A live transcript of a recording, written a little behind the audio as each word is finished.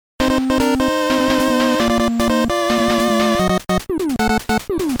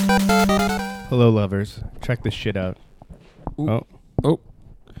Hello, lovers. Check this shit out. Ooh. Oh.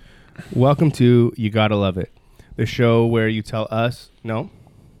 Welcome to You Gotta Love It, the show where you tell us... No?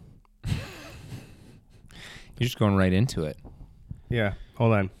 You're just going right into it. Yeah.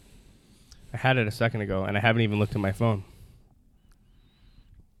 Hold on. I had it a second ago, and I haven't even looked at my phone.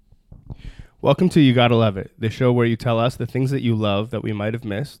 Welcome to You Gotta Love It, the show where you tell us the things that you love that we might have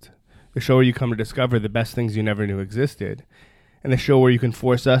missed, the show where you come to discover the best things you never knew existed, and the show where you can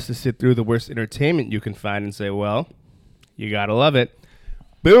force us to sit through the worst entertainment you can find and say, well, you gotta love it.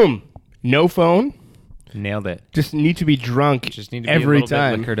 Boom. No phone. Nailed it. Just need to be drunk Just need to be every a little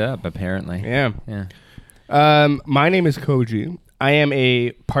time. bit liquored up, apparently. Yeah. Yeah. My name is Koji. I am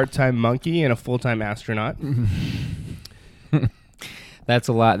a part-time monkey and a full-time astronaut. That's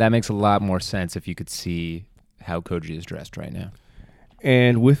a lot. That makes a lot more sense if you could see how Koji is dressed right now.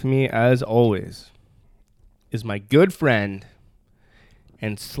 And with me, as always, is my good friend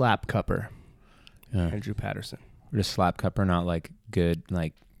and slap cupper, Andrew Patterson. Just slap cupper, not like good,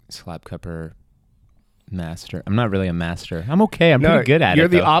 like slap cupper master. I'm not really a master. I'm okay. I'm pretty good at You're it.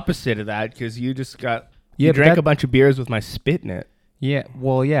 the though. opposite of that because you just got... Yeah, you but drank that- a bunch of beers with my spit in it. Yeah.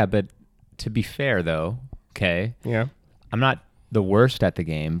 Well, yeah, but to be fair, though, okay, Yeah. I'm not the worst at the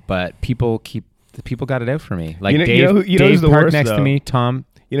game, but people got it out for me. Like You know- Dave, you know who- you know Dave who's the parked worst, next to though? me, Tom.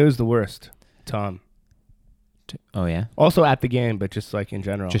 You know who's the worst? Tom. Oh yeah. Also at the game, but just like in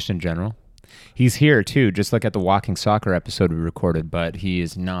general. Just in general. He's here too, just like at the Walking Soccer episode we recorded, but he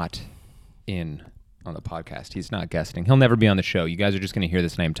is not in on the podcast. He's not guesting. He'll never be on the show. You guys are just going to hear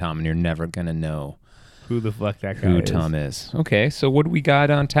this name Tom, and you're never going to know who the fuck that guy who is. Tom is. Okay, so what do we got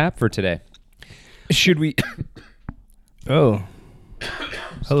on tap for today? Should we... Oh.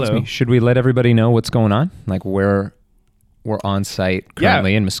 Hello. me, should we let everybody know what's going on? Like we're on site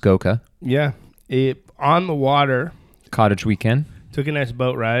currently in Muskoka. Yeah. On the water. Cottage weekend. Took a nice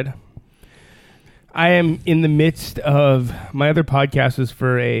boat ride. I am in the midst of... My other podcast is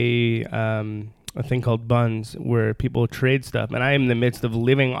for a thing called Buns, where people trade stuff. And I am in the midst of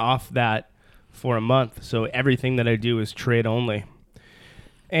living off that for a month. So everything that I do is trade only.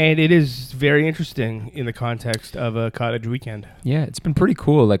 And it is very interesting in the context of a cottage weekend. Yeah, it's been pretty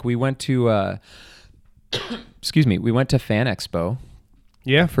cool. Like we went to... excuse me. We went to Fan Expo.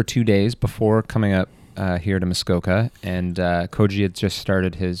 Yeah. For 2 days before coming up here to Muskoka, and Koji had just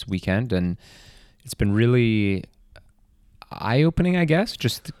started his weekend, and it's been really eye-opening, I guess,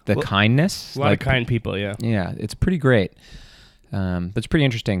 just the kindness. A lot of kind people, yeah. Yeah, it's pretty great. But it's pretty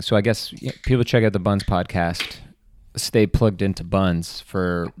interesting. So I guess people check out the Buns podcast, stay plugged into Buns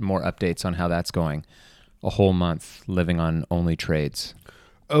for more updates on how that's going. A whole month living on only trades.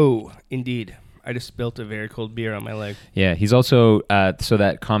 Oh, indeed. I just spilt a very cold beer on my leg. Yeah, he's also, so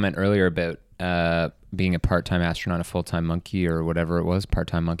that comment earlier about being a part-time astronaut, a full-time monkey, or whatever it was,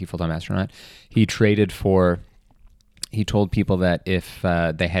 part-time monkey, full-time astronaut, he told people that if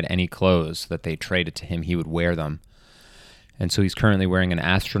they had any clothes that they traded to him, he would wear them. And so he's currently wearing an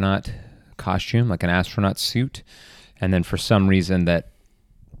astronaut costume, like an astronaut suit. And then for some reason that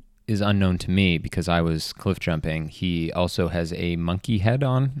is unknown to me because I was cliff jumping, he also has a monkey head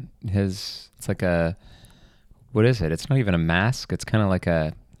on his... It's like a, what is it? It's not even a mask. It's kind of like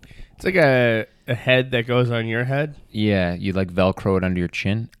a... It's like a head that goes on your head. Yeah, you like Velcro it under your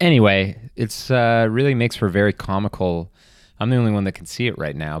chin. Anyway, it's really makes for very comical... I'm the only one that can see it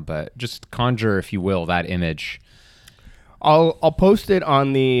right now, but just conjure, if you will, that image. I'll post it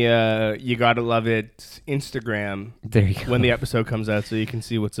on the You Gotta Love It Instagram There you go. when the episode comes out so you can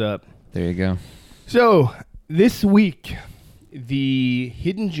see what's up. There you go. So, this week, the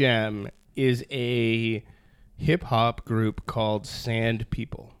hidden gem is a hip-hop group called Sand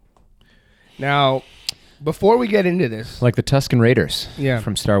People. Now, before we get into this... Like the Tusken Raiders Yeah.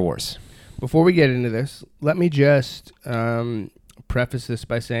 from Star Wars. Before we get into this, let me just preface this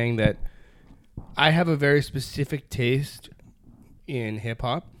by saying that I have a very specific taste in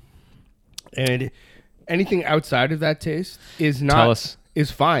hip-hop, and anything outside of that taste is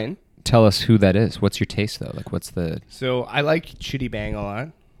is fine. Tell us who that is. What's your taste, though? Like, what's the... So I like Chitty Bang a lot.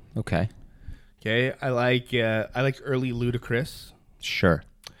 Okay. Okay, I like early Ludacris. Sure.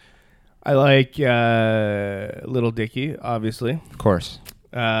 I like Little Dicky, obviously. Of course.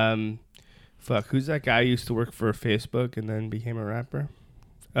 Who's that guy who used to work for Facebook and then became a rapper?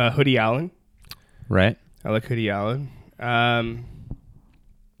 Hoodie Allen. Right? I like Hoodie Allen. Trying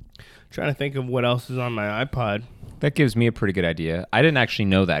to think of what else is on my iPod. That gives me a pretty good idea. I didn't actually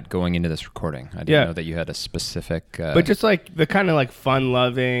know that going into this recording. I didn't know that you had a specific... but just like the kind of like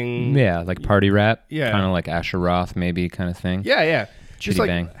fun-loving... Yeah, like party rap. Yeah. Kind of like Asher Roth maybe kind of thing. Yeah, yeah. Just Chitty like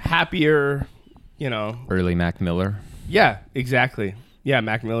Bang. happier, you know. Early Mac Miller. Yeah, exactly. Yeah,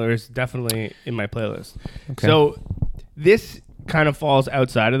 Mac Miller is definitely in my playlist. Okay. So this kind of falls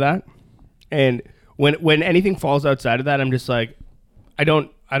outside of that. And when anything falls outside of that, I'm just like, I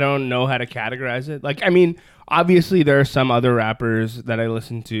don't know how to categorize it. Like, I mean, obviously there are some other rappers that I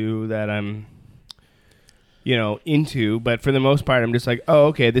listen to that I'm, into, but for the most part, I'm just like, oh,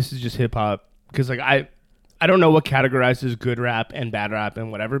 okay, this is just hip hop. Because like I don't know what categorizes good rap and bad rap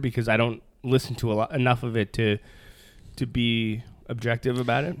and whatever, because I don't listen to enough of it to be objective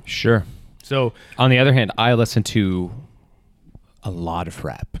about it. Sure. So On the other hand, I listen to a lot of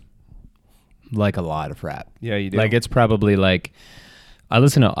rap. Like a lot of rap. yeah, you do. Like it's probably like I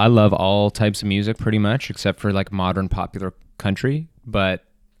love all types of music pretty much, except for like modern popular country. But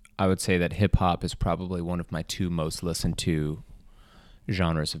I would say that hip hop is probably one of my two most listened to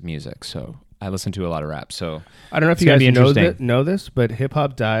genres of music. So I listen to a lot of rap. So I don't know if it's you gonna guys be interesting. know this, but hip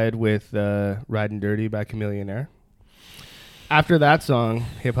hop died with "Riding Dirty" by Chameleon Air. After that song,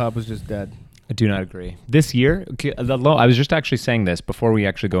 hip hop was just dead. I do not agree. This year, I was just actually saying this before we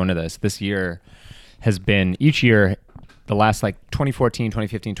actually go into this. This year has been, each year, the last like 2014,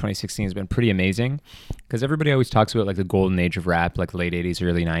 2015, 2016 has been pretty amazing because everybody always talks about like the golden age of rap, like late 80s,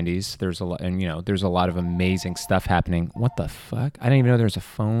 early 90s. There's a lot, and there's a lot of amazing stuff happening. What the fuck? I didn't even know there was a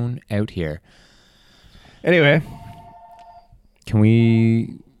phone out here. Anyway, Can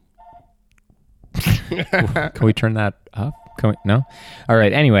we turn that up? No? All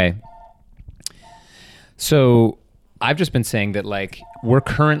right. Anyway. So I've just been saying that like we're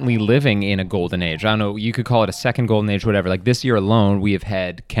currently living in a golden age. I don't know, you could call it a second golden age, whatever. Like this year alone, we have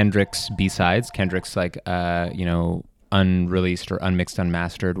had Kendrick's B-sides. Kendrick's like, unreleased or unmixed,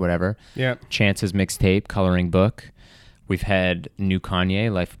 unmastered, whatever. yeah. Chance's mixtape, Coloring Book. We've had new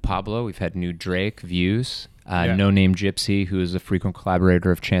Kanye, Life of Pablo. We've had new Drake, Views. No Name Gypsy, who is a frequent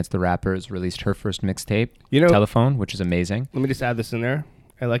collaborator of Chance the Rapper, has released her first mixtape, Telephone, which is amazing. Let me just add this in there.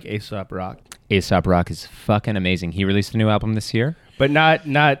 I like A$AP Rock. A$AP Rock is fucking amazing. He released a new album this year. But not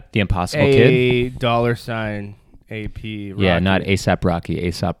The Impossible Kid. $$ AP. Rocky. Yeah, not A$AP Rocky,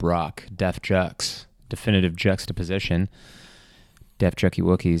 A$AP Rock. Def Jux. Definitive Juxtaposition. Def Jucky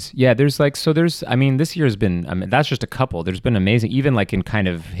Wookiees. Yeah, there's this year's been, that's just a couple. There's been amazing, even like in kind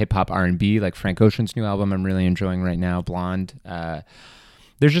of hip hop R&B, like Frank Ocean's new album I'm really enjoying right now, Blonde.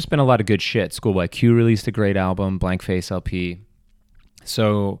 There's just been a lot of good shit. Schoolboy Q released a great album, Blank Face LP.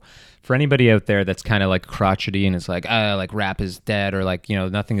 So for anybody out there that's kind of like crotchety and is like rap is dead, or like,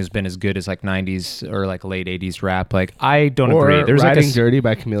 nothing has been as good as like 90s or like late 80s rap, like I don't agree. There's Riding like Dirty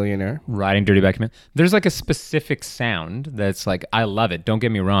by Chameleon Air. Riding Dirty by Chameleon. There's like a specific sound that's like, I love it. Don't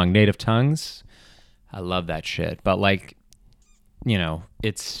get me wrong. Native Tongues, I love that shit. But like,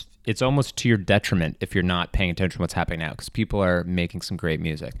 it's almost to your detriment if you're not paying attention to what's happening now, because people are making some great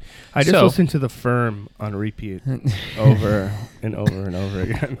music. I just listened to The Firm on repeat over and over and over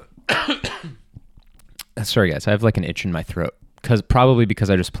again. Sorry guys, I have like an itch in my throat because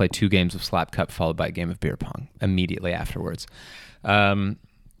I just played 2 games of Slap Cup followed by a game of beer pong immediately afterwards. So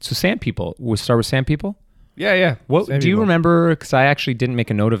Sand People, we'll start with Sand People. Yeah. What do you remember? Because I actually didn't make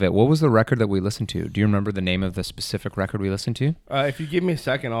a note of it. What was the record that we listened to? Do you remember the name of the specific record we listened to? If you give me a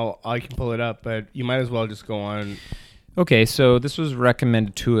second, I can pull it up. But you might as well just go on. Okay, so this was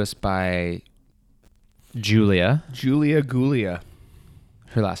recommended to us by Julia. Julia Gulia.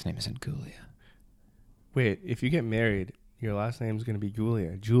 Her last name isn't Gulia. Wait, if you get married, your last name is going to be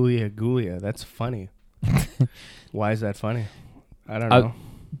Gulia. Julia Gulia. That's funny. Why is that funny? I don't know.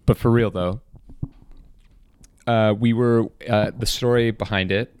 But for real though. We were the story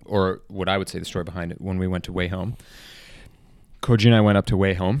behind it, or what I would say the story behind it, when we went to Way Home. Koji and I went up to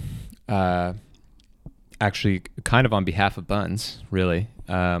Way Home, actually kind of on behalf of Buns, really.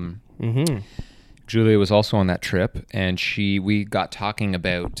 Julia was also on that trip, and we got talking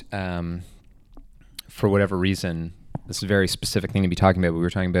about, for whatever reason, this is a very specific thing to be talking about. We were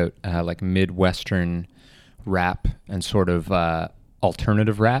talking about like Midwestern rap and sort of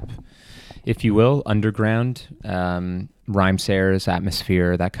alternative rap, if you will, underground, Rhymesayers,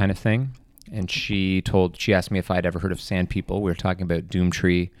 Atmosphere, that kind of thing. And she asked me if I'd ever heard of Sand People. We were talking about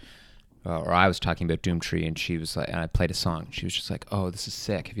Doomtree, or I was talking about Doomtree, and she was like, and I played a song. She was just like, "Oh, this is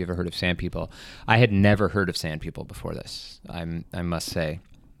sick. Have you ever heard of Sand People?" I had never heard of Sand People before this, I must say.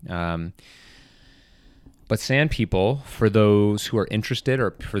 But Sand People, for those who are interested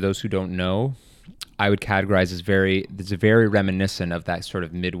or for those who don't know, I would categorize as very reminiscent of that sort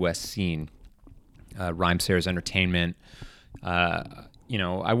of Midwest scene. Rhymesayers Entertainment.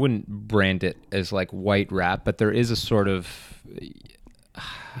 I wouldn't brand it as like white rap, but there is a sort of,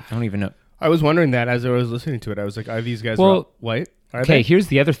 I don't even know. I was wondering that as I was listening to it. I was like, are these guys white? Okay, here's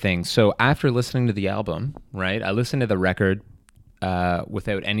the other thing. So after listening to the album, right, I listened to the record.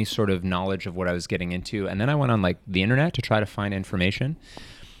 without any sort of knowledge of what I was getting into. And then I went on like the internet to try to find information.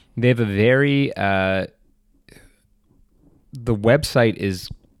 They have a very, the website is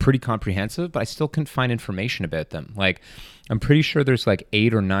pretty comprehensive, but I still couldn't find information about them. Like, I'm pretty sure there's like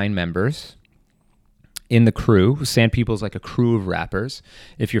 8 or 9 members in the crew. Sand People is like a crew of rappers.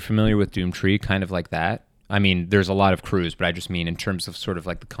 If you're familiar with Doomtree, kind of like that. I mean, there's a lot of crews, but I just mean in terms of sort of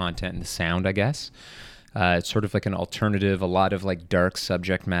like the content and the sound, I guess. It's sort of like an alternative, a lot of like dark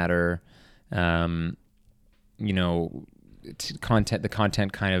subject matter, you know, the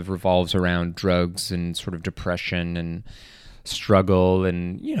content kind of revolves around drugs and sort of depression and struggle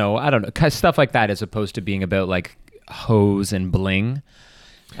and, you know, I don't know, stuff like that, as opposed to being about like hoes and bling.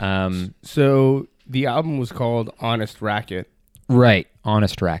 So the album was called Honest Racket. Right.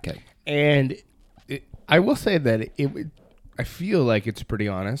 Honest Racket. And I will say that I feel like it's pretty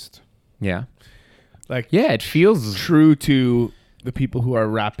honest. Yeah. Like, yeah, it feels true to the people who are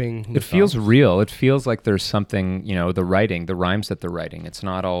rapping. It feels real. It feels like there's something, you know, the rhymes that they're writing. It's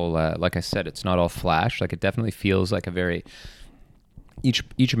not all, like I said, it's not all flash. Like, it definitely feels like a very,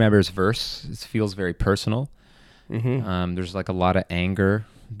 each member's verse, it feels very personal. Mm-hmm. There's like a lot of anger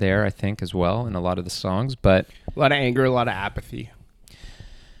there, I think, as well, in a lot of the songs, but a lot of anger, a lot of apathy.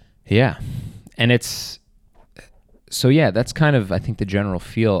 Yeah. And so yeah, that's kind of, I think, the general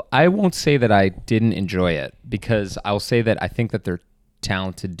feel. I won't say that I didn't enjoy it, because I'll say that I think that they're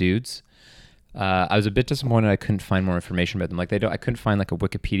talented dudes. I was a bit disappointed I couldn't find more information about them. Like, I couldn't find like a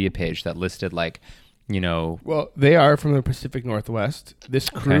Wikipedia page that listed like, you know. Well, they are from the Pacific Northwest. This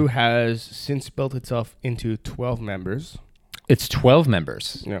crew has since built itself into 12 members. It's 12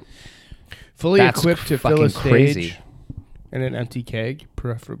 members. Yeah. Fully equipped to fill a stage and an empty keg,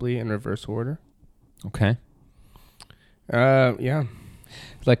 preferably in reverse order. Okay. Yeah.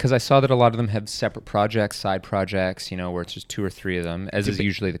 Like, because I saw that a lot of them have separate projects, side projects, you know, where it's just 2 or 3 of them, as is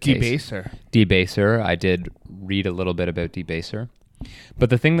usually the case. Debaser. I did read a little bit about Debaser. But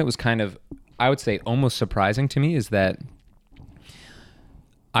the thing that was kind of, I would say, almost surprising to me is that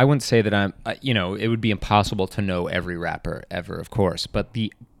I wouldn't say that I'm, you know, it would be impossible to know every rapper ever, of course. But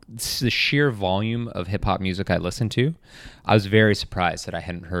the sheer volume of hip hop music I listened to, I was very surprised that I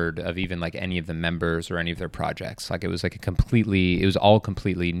hadn't heard of even like any of the members or any of their projects. Like, it was like it was all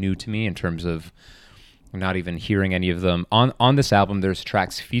completely new to me in terms of not even hearing any of them. On this album, there's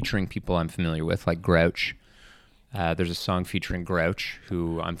tracks featuring people I'm familiar with, like Grouch. There's a song featuring Grouch,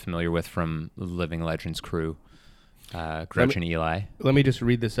 who I'm familiar with from Living Legends crew. Grouch and Eli. Let me just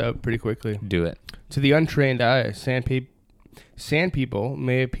read this out pretty quickly. Do it. To the untrained eye, Sand People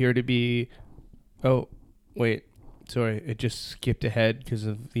may appear to be... Oh, wait. Sorry, it just skipped ahead because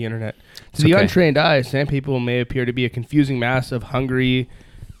of the internet. To the untrained eye, Sand People may appear to be a confusing mass of hungry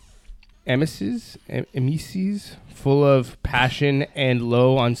emisses, full of passion and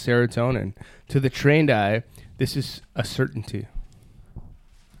low on serotonin. To the trained eye, this is a certainty.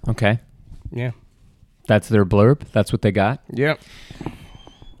 Okay. Yeah. That's their blurb? That's what they got? Yeah.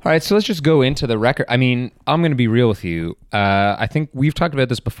 All right, so let's just go into the record. I mean, I'm going to be real with you. I think we've talked about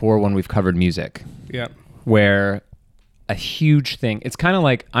this before when we've covered music. Yeah. Where a huge thing, it's kind of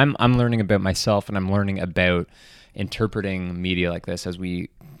like I'm learning about myself, and I'm learning about interpreting media like this as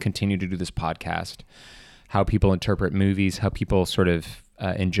we continue to do this podcast, how people interpret movies, how people sort of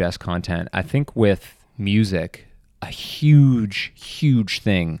ingest content. I think with music, a huge, huge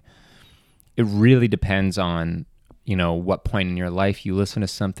thing, it really depends on, you know, what point in your life you listen to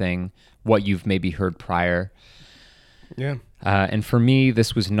something, what you've maybe heard prior. Yeah. And for me,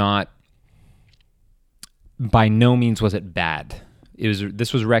 this was not, by no means was it bad.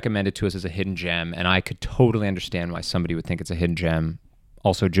 This was recommended to us as a hidden gem, and I could totally understand why somebody would think it's a hidden gem.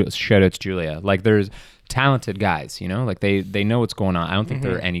 Also, shout out to Julia. Like, there's talented guys, you know, like they know what's going on. I don't think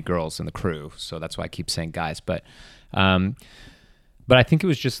there are any girls in the crew, so that's why I keep saying guys. But I think it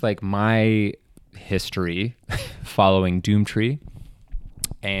was just like my history following Doomtree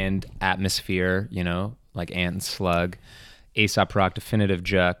and Atmosphere, you know, like Ant and Slug, A$AP Rock, Definitive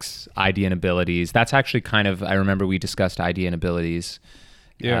Jux, Idea and Abilities. That's actually kind of, I remember we discussed Idea and Abilities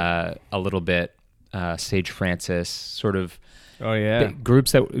a little bit. Sage Francis, sort of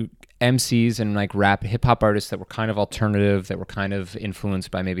groups that MCs and like rap hip hop artists that were kind of alternative, that were kind of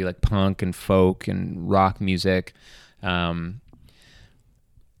influenced by maybe like punk and folk and rock music.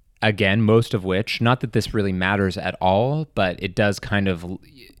 Again, most of which, not that this really matters at all, but it does kind of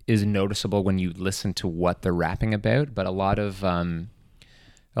is noticeable when you listen to what they're rapping about. But a lot of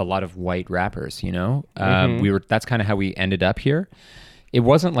white rappers, you know, that's kind of how we ended up here. It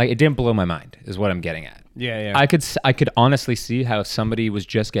wasn't like, it didn't blow my mind, is what I'm getting at. Yeah. I could honestly see how somebody was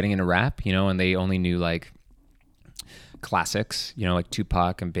just getting into rap, you know, and they only knew like classics, you know, like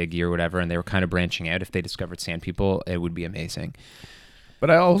Tupac and Biggie or whatever, and they were kind of branching out. If they discovered Sand People, it would be amazing. But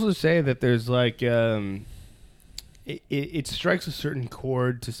I also say that there's like it strikes a certain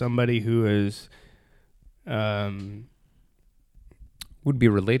chord to somebody who is Would be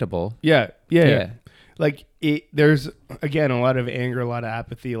relatable. Yeah. Like there's again a lot of anger, a lot of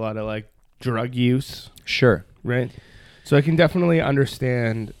apathy, a lot of like drug use, Sure. right? So I can definitely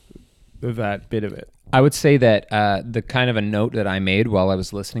understand that bit of it. I would say that the kind of a note that I made while I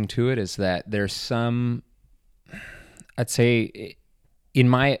was listening to it is that there's some, I'd say, in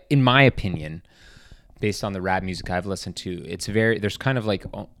my opinion, based on the rap music I've listened to, there's kind of like,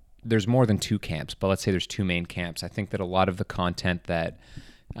 there's more than two camps, but let's say there's two main camps. I think that a lot of the content that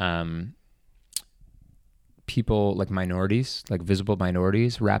people like minorities, like visible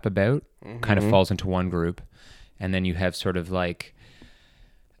minorities rap about kind of falls into one group. And then you have sort of like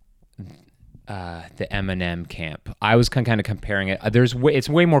the Eminem camp. I was kind of comparing it. It's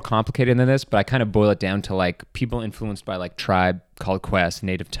way more complicated than this, but I kind of boil it down to like people influenced by like Tribe Called Quest,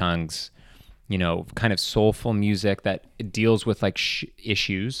 Native Tongues, you know, kind of soulful music that deals with like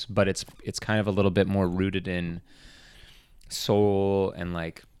issues, but it's kind of a little bit more rooted in soul and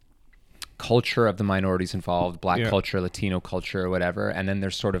like culture of the minorities involved, Black culture, Latino culture, or whatever. And then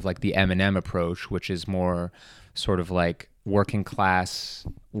there's sort of like the Eminem approach, which is more sort of like working class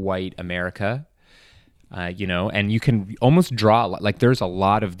white America, you know, and you can almost draw like there's a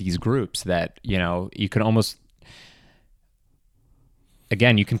lot of these groups that, you know, you can almost,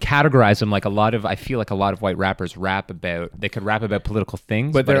 again, you can categorize them like I feel like a lot of white rappers they could rap about political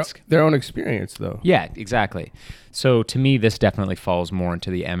things, but it's their own experience though. Yeah, exactly. So to me, this definitely falls more into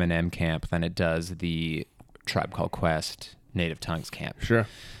the Eminem camp than it does the Tribe Called Quest, Native Tongues camp. Sure.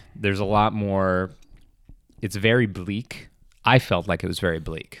 There's a lot more, it's very bleak. I felt like it was very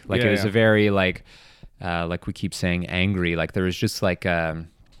bleak. Like it was a very like we keep saying, angry. Like there was just like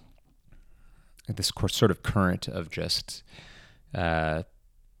this sort of current of just, I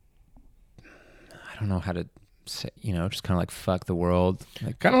don't know how to say, you know, just kind of like fuck the world.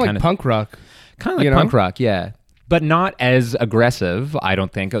 Like, kind of like punk rock. Kind of like punk rock, yeah. But not as aggressive, I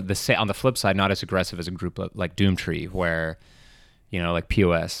don't think. On the flip side, not as aggressive as a group like Doomtree, where, you know, like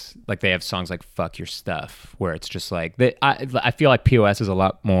POS, like they have songs like "Fuck Your Stuff," where it's just like I feel like POS is a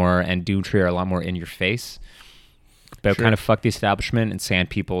lot more, and Doomtree are a lot more in your face, but kind of fuck the establishment. And Sand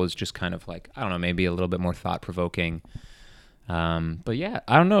People is just kind of like, I don't know, maybe a little bit more thought provoking. But yeah,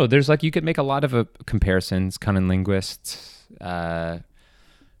 I don't know. There's like, you could make a lot of comparisons, Cunning Linguists,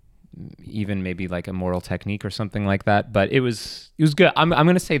 even maybe like Immortal Technique or something like that. But it was good. I'm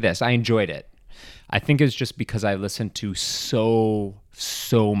gonna say this: I enjoyed it. I think it's just because I listened to so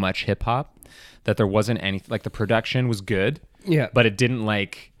much hip hop that there wasn't any, like the production was good, but it didn't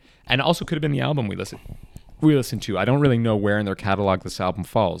like, and also could have been the album we listened to. I don't really know where in their catalog this album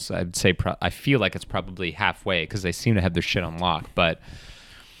falls. I'd say I feel like it's probably halfway because they seem to have their shit on lock. But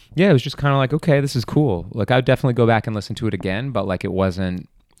yeah, it was just kind of like, okay, this is cool. Like I would definitely go back and listen to it again, but like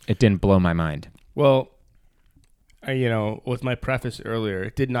it didn't blow my mind. Well, you know, with my preface earlier,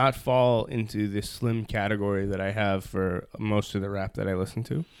 it did not fall into this slim category that I have for most of the rap that I listen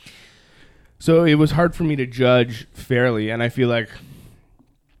to. So it was hard for me to judge fairly, and I feel like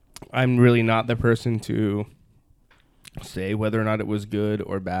I'm really not the person to say whether or not it was good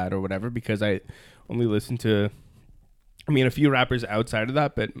or bad or whatever, because I only listen to, I mean, a few rappers outside of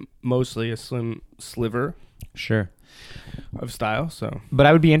that, but mostly a slim sliver. Sure. Of style. So, but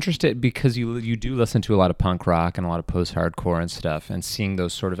I would be interested because you do listen to a lot of punk rock and a lot of post-hardcore and stuff, and seeing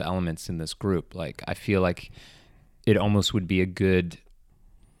those sort of elements in this group, like I feel like it almost would be a good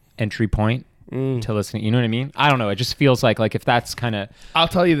entry point to listening. You know what I mean? I don't know. It just feels like if that's kind of. I'll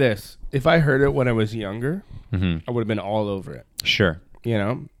tell you this: if I heard it when I was younger, I would have been all over it. Sure. You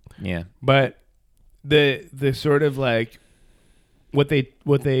know. Yeah. But the sort of like what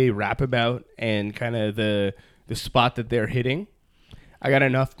they rap about and kind of the spot that they're hitting, I got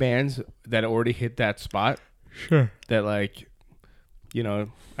enough bands that already hit that spot. Sure. That like, you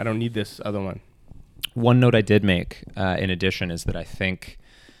know, I don't need this other one. One note I did make in addition is that I think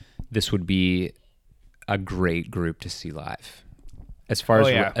this would be a great group to see live. As far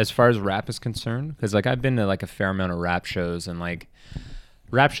as rap is concerned, because like I've been to like a fair amount of rap shows, and like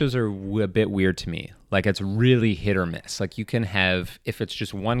rap shows are a bit weird to me. Like it's really hit or miss. Like you can have, if it's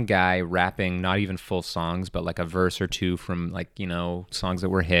just one guy rapping, not even full songs, but like a verse or two from like, you know, songs that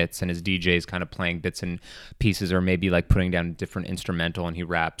were hits, and his DJ's kind of playing bits and pieces, or maybe like putting down a different instrumental and he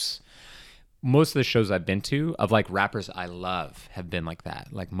raps. Most of the shows I've been to of like rappers I love have been like that.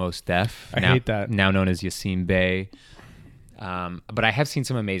 Like Mos Def. I hate that. Now known as Yassine Bey. But I have seen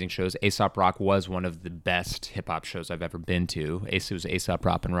some amazing shows. Aesop Rock was one of the best hip hop shows I've ever been to. It was Aesop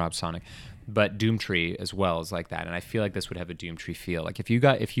Rock and Rob Sonic, but Doomtree as well is like that. And I feel like this would have a Doomtree feel. Like if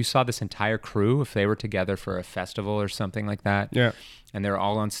you saw this entire crew, if they were together for a festival or something like that, Yeah. and they're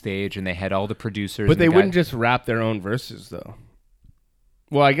all on stage and they had all the producers, But and they the wouldn't guys- just rap their own verses though.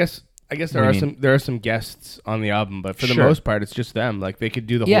 Well, I guess there What are do you mean? there are some guests on the album, but for the Sure. most part, it's just them. Like they could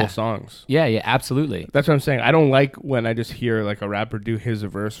do the Yeah. whole songs. Yeah, absolutely. That's what I'm saying. I don't like when I just hear like a rapper do his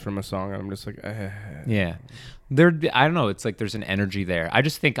verse from a song, and I'm just like, Yeah. I don't know. It's like there's an energy there. I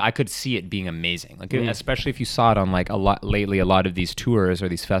just think I could see it being amazing. Like, especially if you saw it on like a lot of these tours or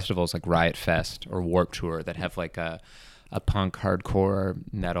these festivals like Riot Fest or Warped Tour that have like a punk, hardcore,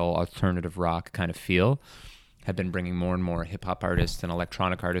 metal, alternative rock kind of feel, have been bringing more and more hip hop artists and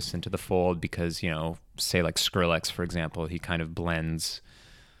electronic artists into the fold because, say like Skrillex, for example, he kind of blends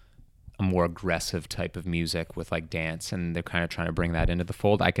a more aggressive type of music with like dance, and they're kind of trying to bring that into the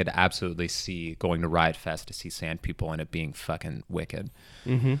fold. I could absolutely see going to Riot Fest to see Sand People and it being fucking wicked.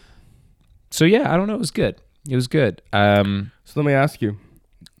 mm-hmm. So yeah, I don't know. It was good. It was good. So let me ask you,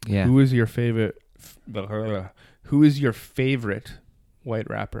 Yeah. who is your favorite? Who is your favorite white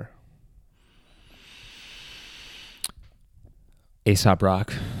rapper? Aesop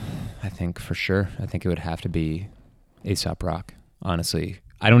Rock, I think for sure. I think it would have to be Aesop Rock, honestly.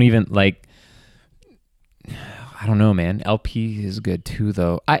 I don't even like, I don't know, man. LP is good too,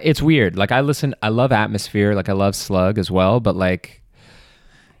 though. It's weird. Like I love Atmosphere. Like I love Slug as well, but like,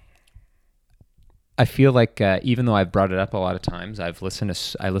 I feel like even though I've brought it up a lot of times, I listen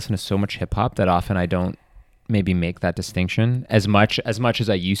to so much hip hop that often I don't maybe make that distinction as much as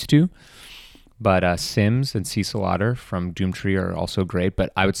I used to. But Sims and Cecil Otter from Doomtree are also great.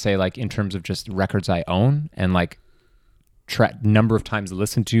 But I would say like in terms of just records I own and like number of times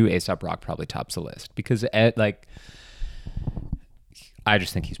listened to, Aesop Rock probably tops the list because like I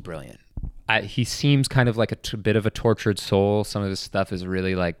just think he's brilliant. He seems kind of like a bit of a tortured soul. Some of his stuff is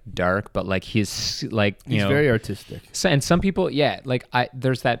really like dark, but like he's like He's very artistic. And some people, like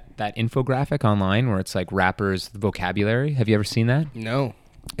there's that infographic online where it's like rappers vocabulary. Have you ever seen that? No.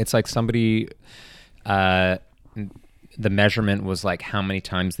 It's like somebody, the measurement was like how many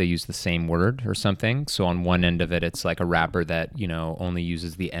times they use the same word or something. So on one end of it, it's like a rapper that, only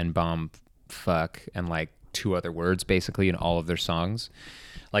uses the N-bomb, fuck, and like 2 other words basically in all of their songs.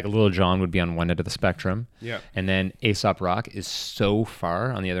 Like Lil Jon would be on one end of the spectrum. Yeah. And then Aesop Rock is so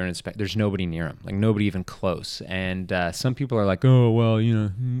far on the other end. There's nobody near him, like nobody even close. And some people are like, oh, well,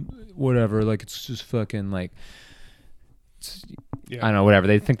 whatever. Like it's just fucking like, I don't know, whatever.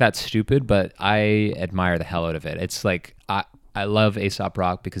 They think that's stupid, but I admire the hell out of it. It's like, I love Aesop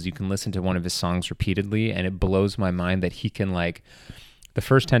Rock because you can listen to one of his songs repeatedly and it blows my mind that he can like, the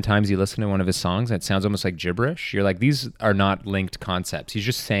first 10 times you listen to one of his songs, it sounds almost like gibberish. You're like, these are not linked concepts. He's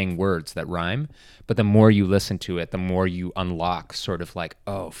just saying words that rhyme. But the more you listen to it, the more you unlock sort of like,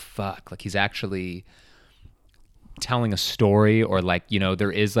 oh, fuck. Like he's actually telling a story or like,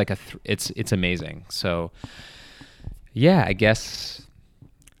 there is like it's amazing. So yeah, I guess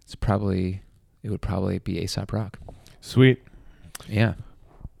it would probably be Aesop Rock. Sweet. Yeah.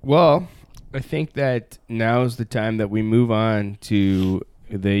 Well, I think that now is the time that we move on to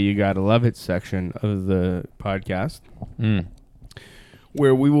the You Gotta Love It section of the podcast,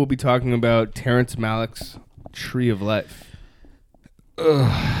 where we will be talking about Terrence Malick's Tree of Life.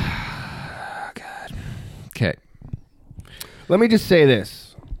 Oh, God. Okay. Let me just say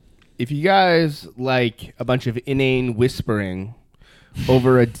this. If you guys like a bunch of inane whispering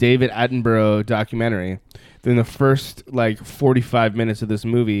over a David Attenborough documentary, then the first 45 minutes of this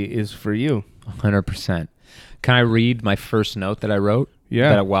movie is for you. 100%. Can I read my first note that I wrote?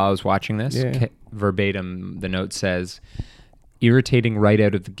 Yeah. While I was watching this? Yeah. Okay. Verbatim, the note says, irritating right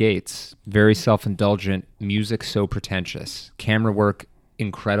out of the gates, very self-indulgent, music so pretentious, camera work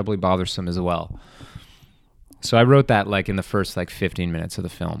incredibly bothersome as well. So I wrote that in the first 15 minutes of the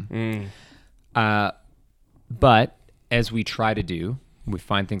film. But as we try to do, we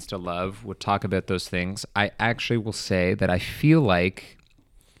find things to love, we'll talk about those things. I actually will say that I feel like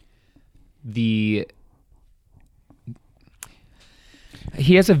he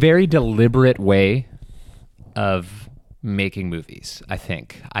has a very deliberate way of making movies. I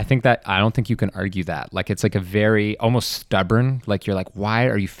think that I don't think you can argue that. It's a very almost stubborn, you're like, why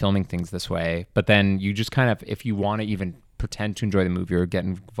are you filming things this way? But then you just kind of, if you want to even pretend to enjoy the movie or get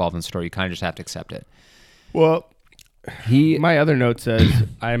involved in the story, you kind of just have to accept it. Well, my other note says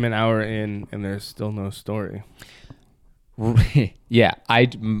I'm an hour in and there's still no story. Yeah,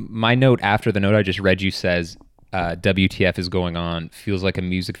 my note after the note I just read you says WTF is going on, feels like a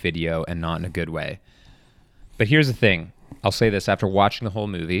music video and not in a good way. But here's the thing. I'll say this after watching the whole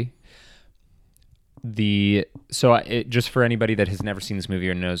movie. Just for anybody that has never seen this movie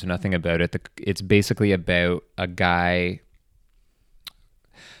or knows nothing about it, it's basically about a guy,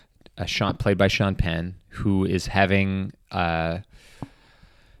 played by Sean Penn, who is having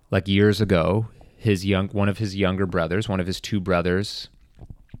like years ago, one of his two brothers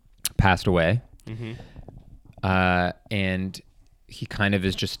passed away. And he kind of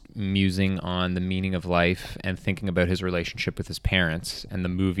is just musing on the meaning of life and thinking about his relationship with his parents. And the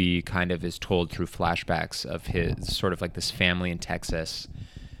movie kind of is told through flashbacks of his sort of like this family in Texas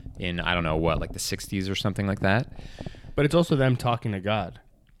in, I don't know what, like the 60s or something like that. But it's also them talking to God.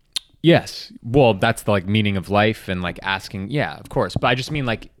 Yes. Well, that's the like meaning of life and like asking. Yeah, of course. But I just mean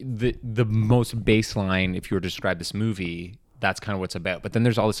like the most baseline, if you were to describe this movie, that's kind of what it's about. But then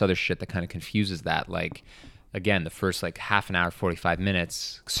there's all this other shit that kind of confuses that. Like, again, the first like half an hour, 45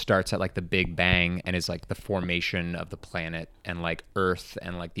 minutes starts at like the Big Bang and is like the formation of the planet and like Earth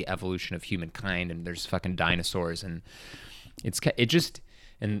and like the evolution of humankind. And there's fucking dinosaurs and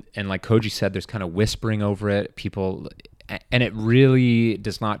and like Koji said, there's kind of whispering over it. And it really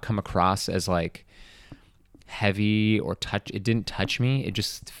does not come across as like heavy or it didn't touch me. It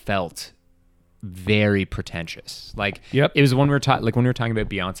just felt very pretentious. Like, yep. It was when we were talking about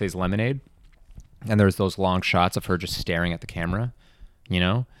Beyonce's Lemonade. And there was those long shots of her just staring at the camera, you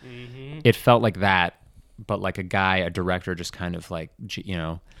know? Mm-hmm. It felt like that, but like a director just kind of like, you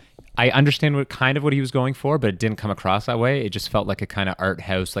know, I understand what he was going for, but it didn't come across that way. It just felt like a kind of art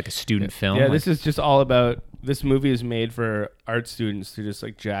house, like a student film. Yeah, like, this is just all about, this movie is made for art students to just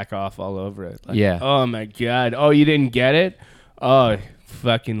like jack off all over it. Like, yeah. Oh my God. Oh, you didn't get it? Oh,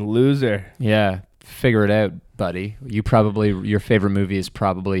 fucking loser. Yeah. Figure it out, buddy. Your favorite movie is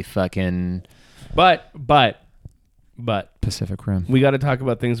probably fucking... But Pacific Rim. We got to talk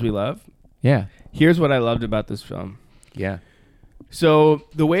about things we love. Yeah. Here's what I loved about this film. Yeah. So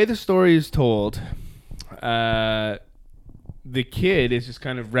the way the story is told, the kid is just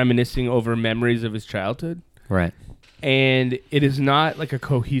kind of reminiscing over memories of his childhood. Right. And it is not like a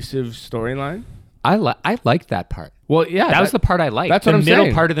cohesive storyline. I liked that part. Well, yeah. That was the part I liked. That's what I'm saying. The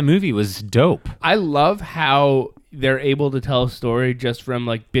middle part of the movie was dope. I love how they're able to tell a story just from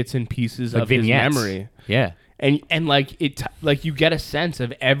like bits and pieces like of vignettes. his memory. Yeah. And like like you get a sense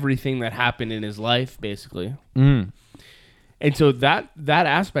of everything that happened in his life, basically. Mm. And so that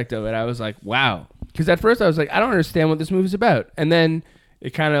aspect of it, I was like, wow. Because at first I was like, I don't understand what this movie's about. And then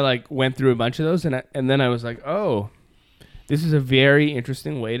it kind of like went through a bunch of those. And then I was like, oh, this is a very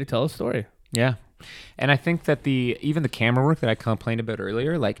interesting way to tell a story. Yeah. And I think that even the camera work that I complained about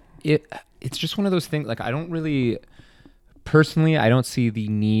earlier, like it's just one of those things, like I don't see the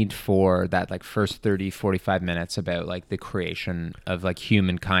need for that like first 30, 45 minutes about like the creation of like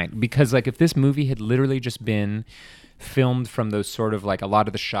humankind. Because like if this movie had literally just been filmed from those sort of like, a lot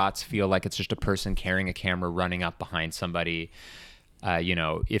of the shots feel like it's just a person carrying a camera running up behind somebody. You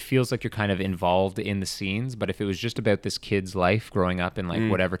know, it feels like you're kind of involved in the scenes, but if it was just about this kid's life growing up in like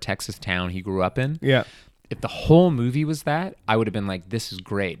whatever Texas town he grew up in, yeah. If the whole movie was that, I would have been like, this is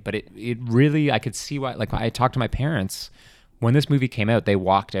great. But it really, I could see why, like I talked to my parents, when this movie came out, they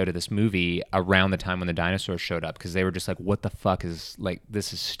walked out of this movie around the time when the dinosaurs showed up because they were just like, what the fuck is, like,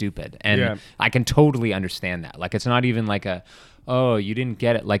 this is stupid. And I can totally understand that. Like, it's not even like oh, you didn't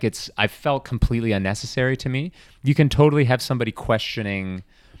get it. Like I felt completely unnecessary to me. You can totally have somebody questioning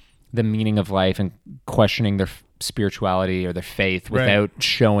the meaning of life and questioning their spirituality or their faith without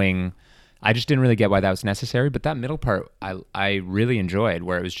showing. I just didn't really get why that was necessary. But that middle part, I really enjoyed,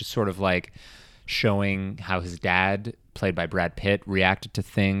 where it was just sort of like showing how his dad, played by Brad Pitt, reacted to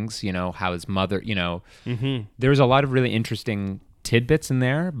things, you know, how his mother, you know, there was a lot of really interesting tidbits in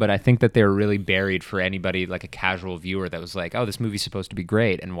there, but I think that they were really buried for anybody, like a casual viewer that was like, oh, this movie's supposed to be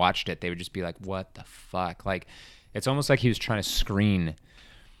great, and watched it. They would just be like, what the fuck? Like, it's almost like he was trying to screen.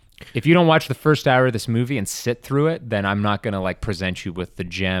 If you don't watch the first hour of this movie and sit through it, then I'm not going to like present you with the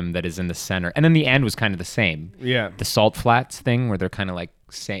gem that is in the center. And then the end was kind of the same. Yeah. The salt flats thing where they're kind of like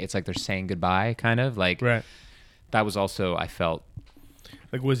saying, it's like they're saying goodbye, kind of like, that was also, I felt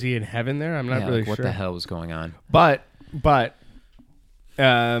like, was he in heaven there? I'm not really like, sure. What the hell was going on? But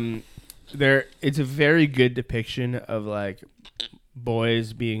it's a very good depiction of like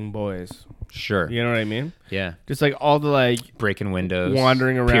boys being boys. Sure. You know what I mean? Yeah. Just like all the like breaking windows,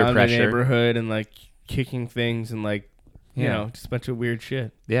 wandering around the neighborhood and like kicking things and like, you know, just a bunch of weird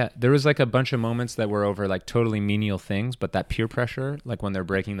shit. Yeah. There was like a bunch of moments that were over like totally menial things, but that peer pressure, like when they're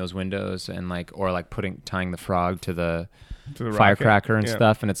breaking those windows and like, or like tying the frog to the firecracker and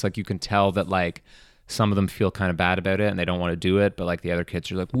stuff. And it's like, you can tell that like, some of them feel kind of bad about it and they don't want to do it, but like the other kids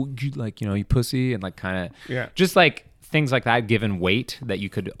are like, well, you like, you know, you pussy, and like kind of just like things like that given weight that you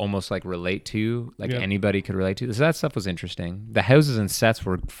could almost like relate to, like anybody could relate to. So that stuff was interesting. The houses and sets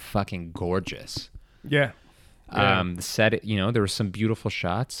were fucking gorgeous. Yeah. The set, there were some beautiful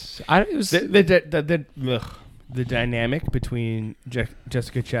shots. It was the dynamic between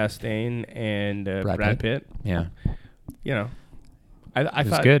Jessica Chastain and Brad Pitt. Yeah. I It was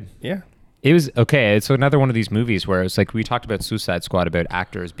thought good. Yeah. It was okay. It's another one of these movies where it's like we talked about Suicide Squad, about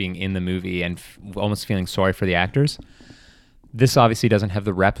actors being in the movie and almost feeling sorry for the actors. This obviously doesn't have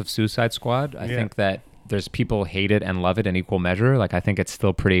the rep of Suicide Squad. I think that there's people hate it and love it in equal measure. Like, I think it's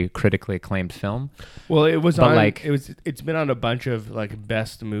still pretty critically acclaimed film. Well, it's been on a bunch of like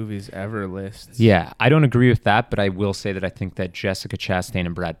best movies ever lists. Yeah, I don't agree with that, but I will say that I think that Jessica Chastain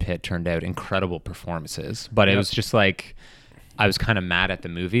and Brad Pitt turned out incredible performances. But it was just like, I was kind of mad at the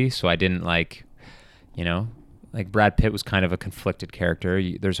movie, so I didn't like Brad Pitt was kind of a conflicted character.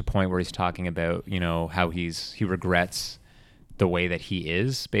 There's a point where he's talking about, how he regrets the way that he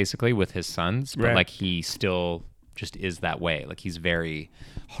is basically with his sons, but like he still just is that way. Like, he's very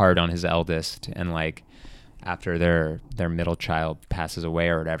hard on his eldest, and like after their middle child passes away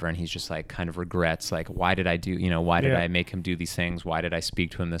or whatever, and he's just like kind of regrets, like, why did I I make him do these things? Why did I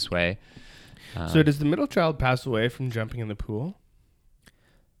speak to him this way? So does the middle child pass away from jumping in the pool?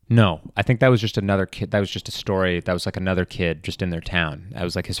 No, I think that was just another kid. That was just a story. That was like another kid just in their town. That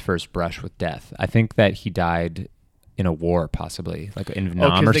was like his first brush with death. I think that he died in a war, possibly like in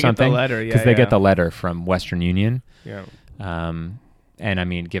Vietnam or something. Because they get the letter from Western Union. Yeah. And I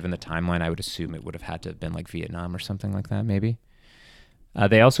mean, given the timeline, I would assume it would have had to have been like Vietnam or something like that, maybe.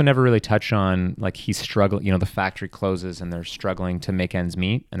 They also never really touch on, like, he's struggling, the factory closes and they're struggling to make ends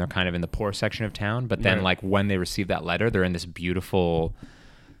meet, and they're kind of in the poor section of town. But then like when they receive that letter, they're in this beautiful,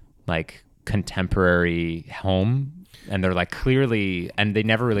 like, contemporary home, and they're like clearly, and they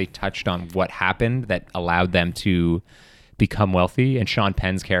never really touched on what happened that allowed them to become wealthy. And Sean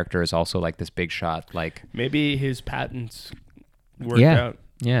Penn's character is also like this big shot, like maybe his patents worked out.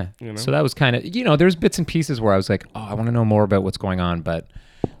 Yeah. So that was kind of, there's bits and pieces where I was like, oh, I want to know more about what's going on, but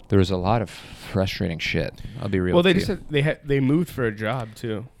there was a lot of frustrating shit. I'll be real. Well, they moved for a job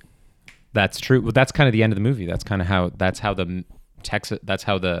too. That's true. Well, that's kind of the end of the movie. That's how the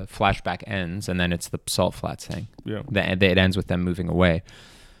flashback ends, and then it's the Salt Flats thing. Yeah. It ends with them moving away.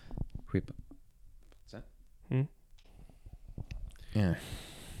 What's that? Yeah.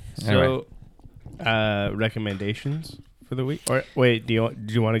 So, recommendations for the week? Or wait, do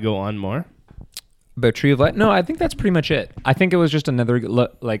you want to go on more about Tree of Life? No, I think that's pretty much it. I think it was just another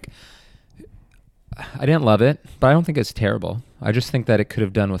like. I didn't love it, but I don't think it's terrible. I just think that it could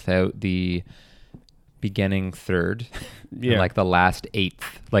have done without the beginning third, and like the last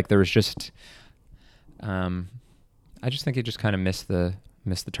eighth. Like, there was just, I just think he just kind of missed the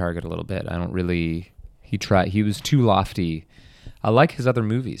target a little bit. I don't really. He was too lofty. I like his other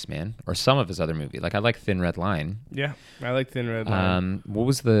movies, man, or some of his other movies. Like, I like Thin Red Line. Yeah, I like Thin Red Line. What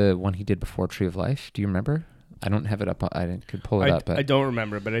was the one he did before Tree of Life? Do you remember? I don't have it up. I could pull it up. But I don't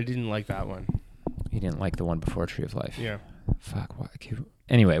remember, but I didn't like that one. You didn't like the one before Tree of Life? Yeah. Fuck. What?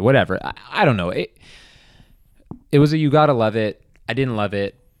 Anyway, whatever. I don't know. It was you gotta love it. I didn't love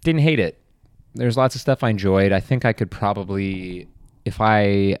it. Didn't hate it. There's lots of stuff I enjoyed. I think I could probably, if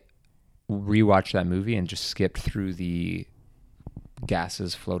I rewatched that movie and just skipped through the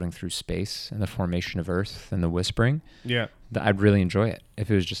gases floating through space and the formation of Earth and the whispering, I'd really enjoy it.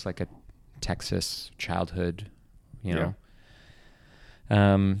 If it was just like a Texas childhood, know.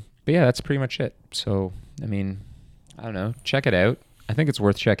 But yeah, that's pretty much it. So, I mean, I don't know. Check it out. I think it's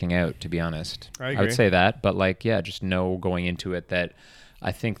worth checking out, to be honest. I would say that. But like, yeah, just know going into it that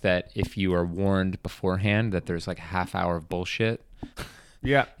I think that if you are warned beforehand that there's like a half hour of bullshit,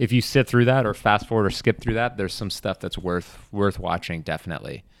 if you sit through that or fast forward or skip through that, there's some stuff that's worth watching,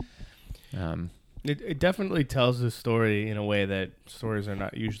 definitely. It definitely tells the story in a way that stories are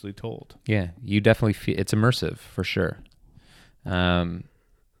not usually told. Yeah, you definitely feel it's immersive for sure.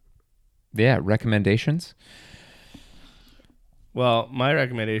 Yeah, recommendations? Well, my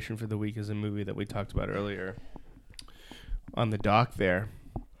recommendation for the week is a movie that we talked about earlier on the dock there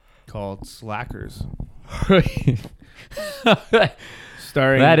called Slackers.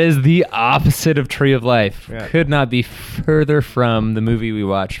 Starring, that is the opposite of Tree of Life. Yeah. Could not be further from the movie we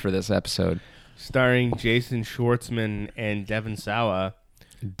watched for this episode. Starring Jason Schwartzman and Devon Sawa.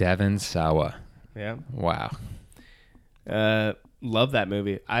 Devon Sawa. Yeah. Wow. Love that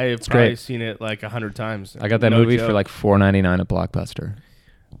movie. I've probably seen it like 100 times. I got that movie for like $4.99 at Blockbuster.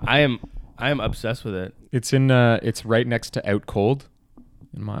 I am obsessed with it. It's it's right next to Out Cold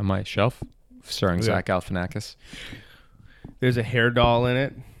on my shelf, starring Zach Galifianakis. There's a hair doll in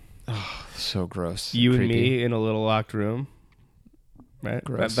it. So gross. You Creepy. and me in a little locked room. Right?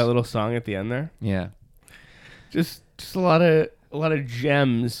 Gross. That little song at the end there. Yeah. Just a lot of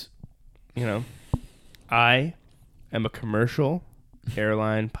gems, you know. I am a commercial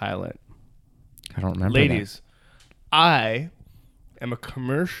airline pilot. I don't remember Ladies, I am a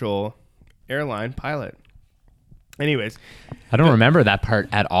commercial airline pilot. Anyways, I don't remember that part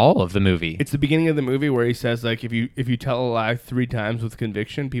at all of the movie. it's the beginning of the movie where he says, like, if you tell a lie 3 times with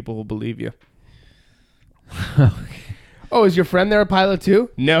conviction, people will believe you. Oh, is your friend there a pilot too?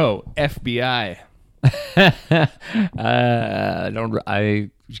 No, FBI. I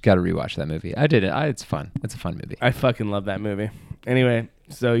got to rewatch that movie. I did it. It's fun. It's a fun movie. I fucking love that movie. Anyway,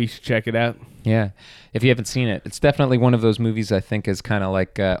 so you should check it out. Yeah. If you haven't seen it, it's definitely one of those movies I think is kind of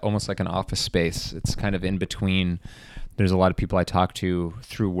like almost like an Office Space. It's kind of in between. There's a lot of people I talk to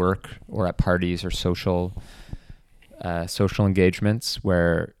through work or at parties or social engagements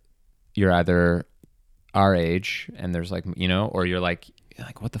where you're either our age and there's like, you know, or you're like,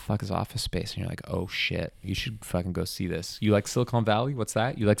 what the fuck is Office Space? And you're like, oh shit, you should fucking go see this. You like Silicon Valley? What's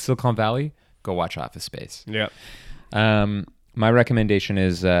that? You like Silicon Valley? Go watch Office Space. Yeah. My recommendation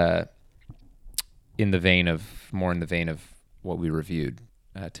is more in the vein of what we reviewed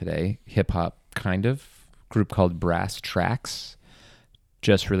today. Hip hop kind of group called Brass Tracks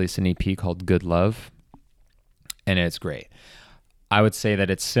just released an EP called Good Love, and it's great. I would say that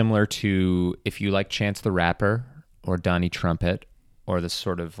it's similar to if you like Chance the Rapper or Donnie Trumpet or the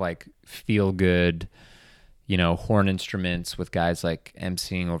sort of like feel good, you know, horn instruments with guys like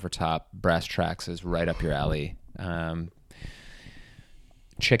emceeing over top. Brass Tracks is right up your alley.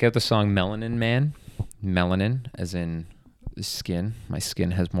 Check out the song Melanin Man. Melanin as in skin. My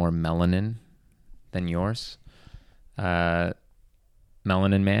skin has more melanin than yours. Melanin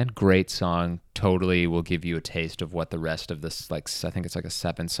Man, great song. Totally will give you a taste of what the rest of this, like, I think it's like a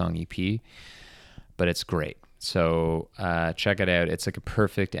 7-song EP, but it's great. So check it out. It's like a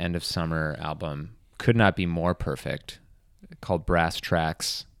perfect end of summer album. Could not be more perfect. Called Brass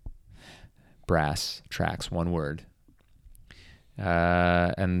Tracks. Brass Tracks, one word.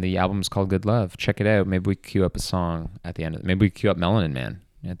 And the album's called Good Love. Check it out. Maybe we queue up a song at the end of it. Maybe we queue up Melanin Man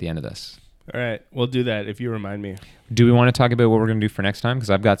at the end of this. All right. We'll do that if you remind me. Do we want to talk about what we're going to do for next time?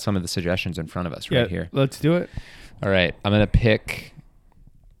 Because I've got some of the suggestions in front of us right here. Let's do it. All right. I'm going to pick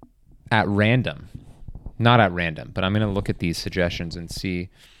at random. Not at random, but I'm going to look at these suggestions and see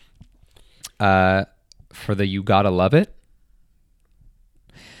for the You Gotta Love It.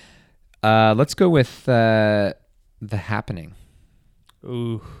 Let's go with The Happening.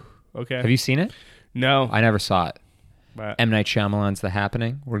 Ooh. Okay. Have you seen it? No. I never saw it. But M. Night Shyamalan's The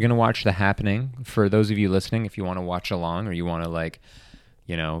Happening. We're going to watch The Happening. For those of you listening, if you want to watch along or you want to, like,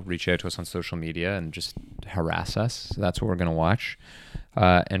 you know, reach out to us on social media and just harass us, that's what we're going to watch.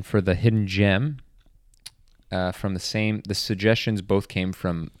 And for The Hidden Gem, from the suggestions both came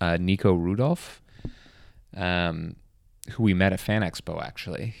from Nico Rudolph, who we met at Fan Expo,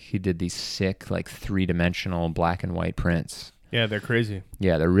 actually. He did these sick, like, 3-dimensional black and white prints. yeah, they're crazy.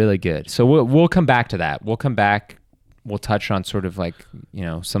 Yeah, they're really good. So we'll come back to that. We'll come back. We'll touch on sort of like, you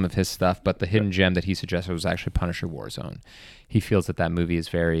know, some of his stuff, but the hidden gem that he suggested was actually Punisher Warzone. He feels that movie is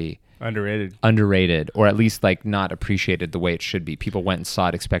very underrated, or at least like not appreciated the way it should be. People went and saw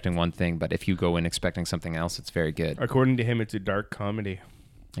it expecting one thing, but if you go in expecting something else, it's very good. According to him, it's a dark comedy.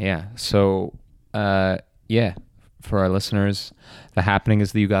 Yeah. So, yeah, for our listeners, The Happening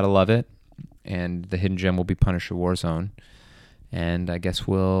is the You Gotta Love It, and the hidden gem will be Punisher Warzone. And I guess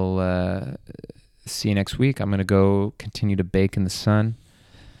we'll see you next week. I'm going to go continue to bake in the sun.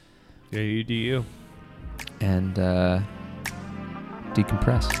 Yeah, you do you. And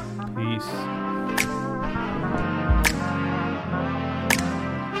decompress. Peace.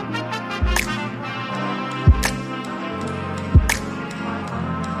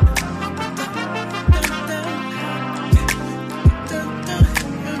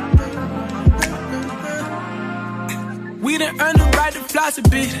 We done earned the right to floss a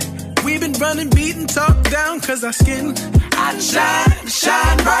bit. We been running, beating, talk down, cause our skin I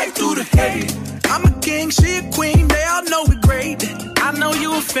shine right through the hate. I'm a king, she a queen, they all know we great. I know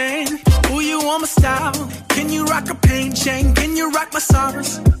you a fan, who you want my style? Can you rock a paint chain? Can you rock my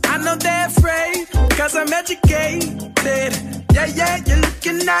sorrows? I know they're afraid, cause I'm educated. Yeah, you're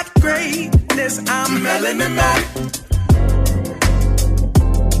looking at greatness. I'm melanin man.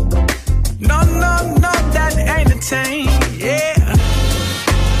 No, that ain't a tame, yeah.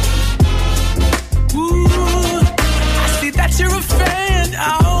 Ooh, I see that you're a fan,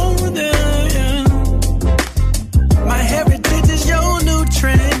 oh, yeah. My heritage is your new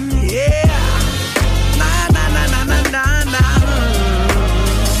trend, yeah. Nah.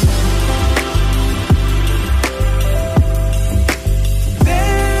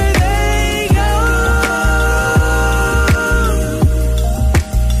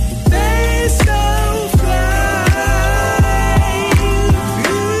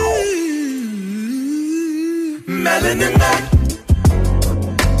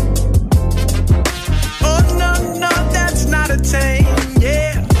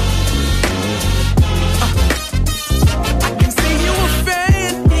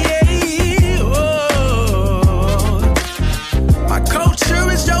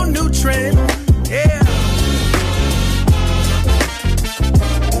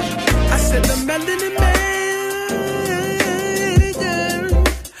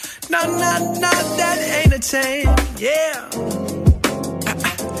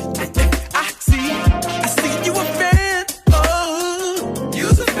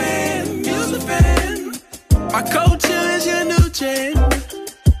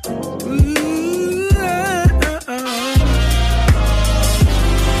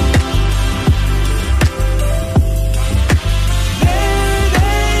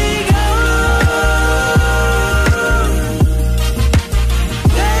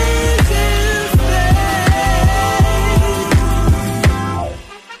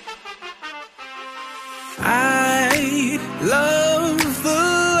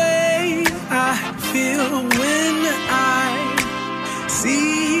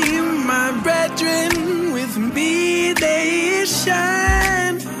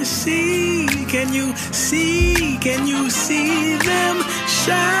 can you see them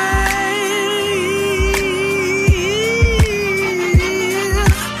shine?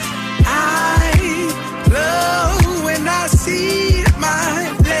 I love when I see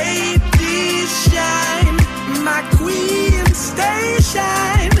my ladies shine, my queens, they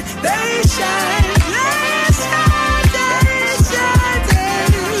shine, they shine.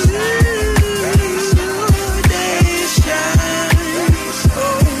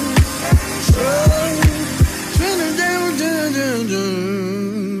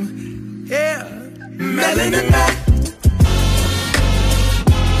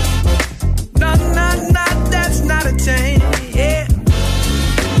 That's not a chain, yeah.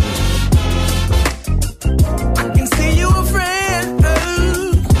 I can see you a friend,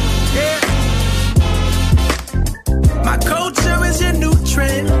 yeah. My culture is your new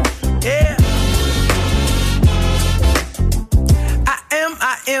trend, yeah.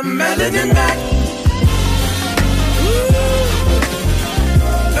 I am melanin back.